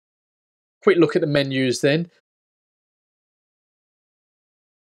Quick look at the menus then.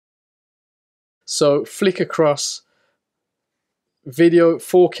 So flick across video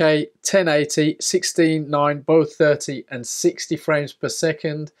 4K 1080 16:9, both 30 and 60 frames per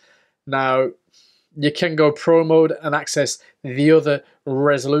second. Now you can go pro mode and access the other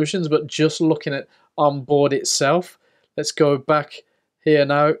resolutions, but just looking at onboard itself, let's go back here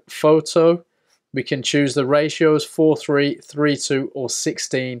now. Photo, we can choose the ratios 4:3, 3:2 or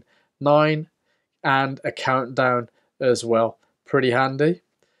 16:9, and a countdown as well. Pretty handy.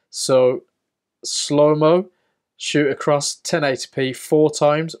 So slow-mo, shoot across 1080p 4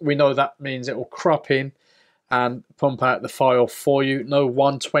 times. We know that means it will crop in and pump out the file for you. No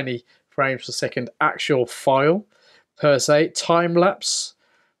 120 frames per second actual file per se. Time lapse,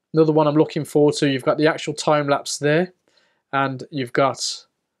 another one I'm looking forward to. You've got the actual time lapse there, and you've got,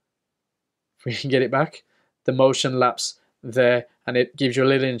 if we can get it back, the motion lapse there, and it gives you a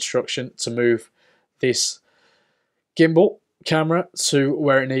little instruction to move this gimbal camera to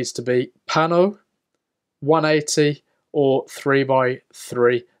where it needs to be. Pano, 180 or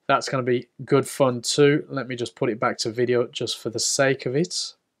 3x3. That's going to be good fun too. Let me just put it back to video just for the sake of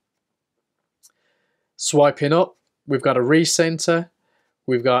it. Swiping up, we've got a recenter,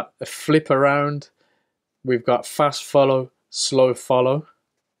 we've got a flip around, we've got fast follow, slow follow,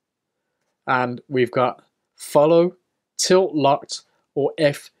 and we've got follow, tilt locked, or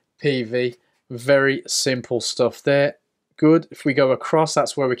FPV. Very simple stuff there. Good. If we go across,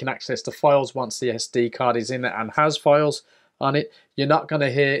 that's where we can access the files once the SD card is in it and has files on it. You're not going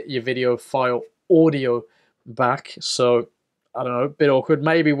to hear your video file audio back, so I don't know, a bit awkward.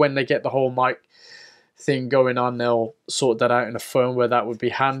 Maybe when they get the whole mic thing going on, they'll sort that out in a firmware. That would be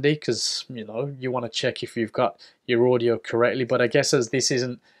handy, because you know, you want to check if you've got your audio correctly. But I guess as this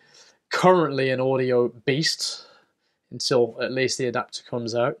isn't currently an audio beast until at least the adapter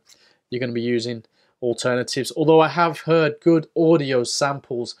comes out, you're going to be using alternatives. Although I have heard good audio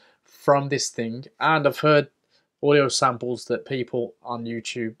samples from this thing, and I've heard audio samples that people on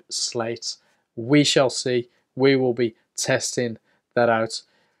YouTube slate. We shall see. We will be testing that out.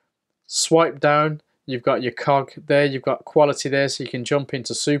 Swipe down, you've got your cog there, you've got quality there, so you can jump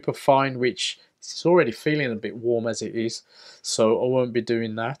into super fine, which is already feeling a bit warm as it is, so I won't be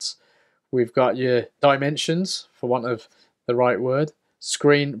doing that. We've got your dimensions, for want of the right word.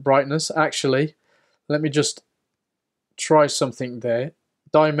 Screen brightness. Actually, let me just try something there.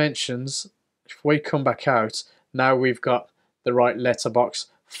 Dimensions, if we come back out, now we've got the right letterbox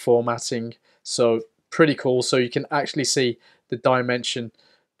formatting, so pretty cool. So you can actually see the dimension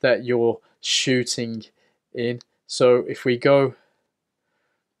that you're shooting in. So if we go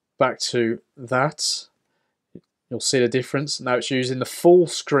back to that, you'll see the difference. Now it's using the full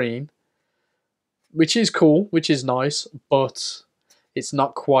screen, which is cool, which is nice, but it's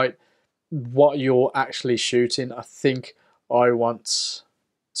not quite what you're actually shooting. I think I want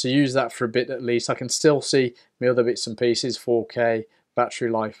to use that for a bit at least. I can still see my other bits and pieces, 4K, battery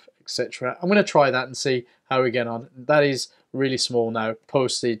life, etc. I'm going to try that and see how we get on. That is really small now.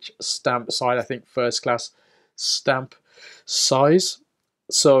 Postage stamp size, I think first class stamp size.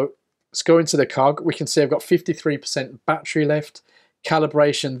 So let's go into the cog. We can see I've got 53% battery left.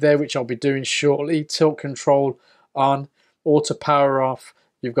 Calibration there, which I'll be doing shortly. Tilt control on. Auto power off.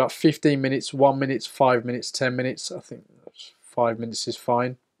 You've got 15 minutes, 1 minute, 5 minutes, 10 minutes. I think 5 minutes is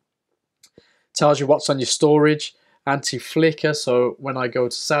fine. Tells you what's on your storage. Anti-flicker, so when I go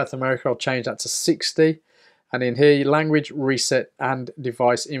to South America, I'll change that to 60. And in here, language, reset, and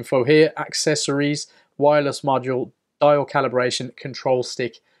device info. Here, accessories, wireless module, dial calibration, control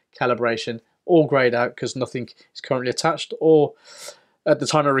stick calibration, all grayed out because nothing is currently attached or at the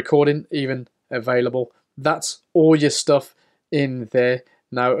time of recording even available. That's all your stuff in there.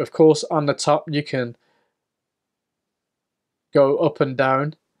 Now, of course, on the top, you can go up and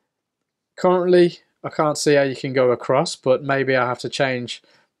down. Currently, I can't see how you can go across, but maybe I have to change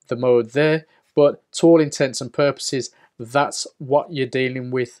the mode there. But to all intents and purposes, that's what you're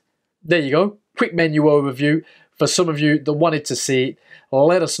dealing with. There you go. Quick menu overview. For some of you that wanted to see it,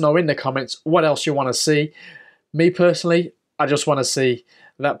 let us know in the comments what else you want to see. Me personally, I just want to see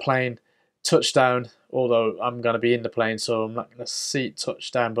that plane touchdown, although I'm going to be in the plane, so I'm not going to see it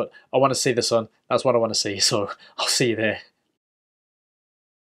touchdown, but I want to see the sun. That's what I want to see, so I'll see you there.